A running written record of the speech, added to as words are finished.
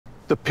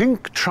The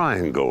pink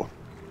triangle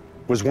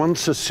was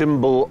once a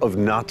symbol of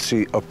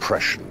Nazi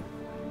oppression.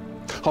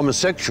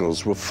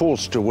 Homosexuals were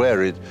forced to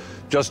wear it,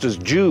 just as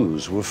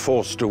Jews were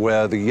forced to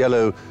wear the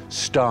yellow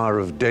Star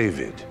of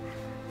David.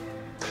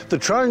 The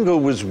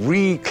triangle was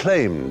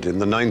reclaimed in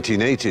the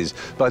 1980s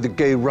by the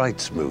gay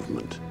rights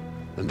movement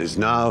and is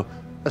now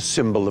a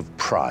symbol of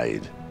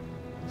pride.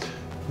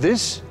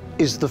 This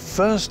is the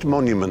first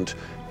monument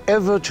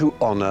ever to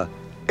honor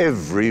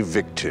every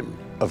victim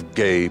of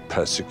gay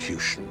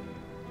persecution.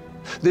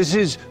 This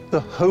is the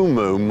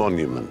Homo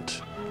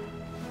Monument,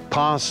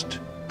 past,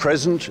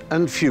 present,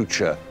 and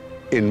future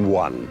in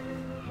one.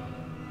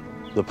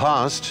 The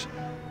past,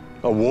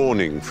 a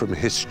warning from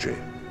history.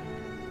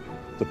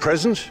 The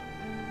present,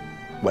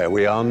 where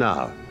we are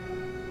now.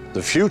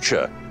 The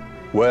future,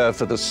 where,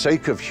 for the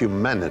sake of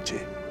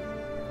humanity,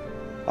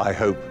 I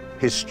hope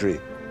history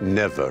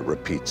never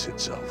repeats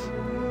itself.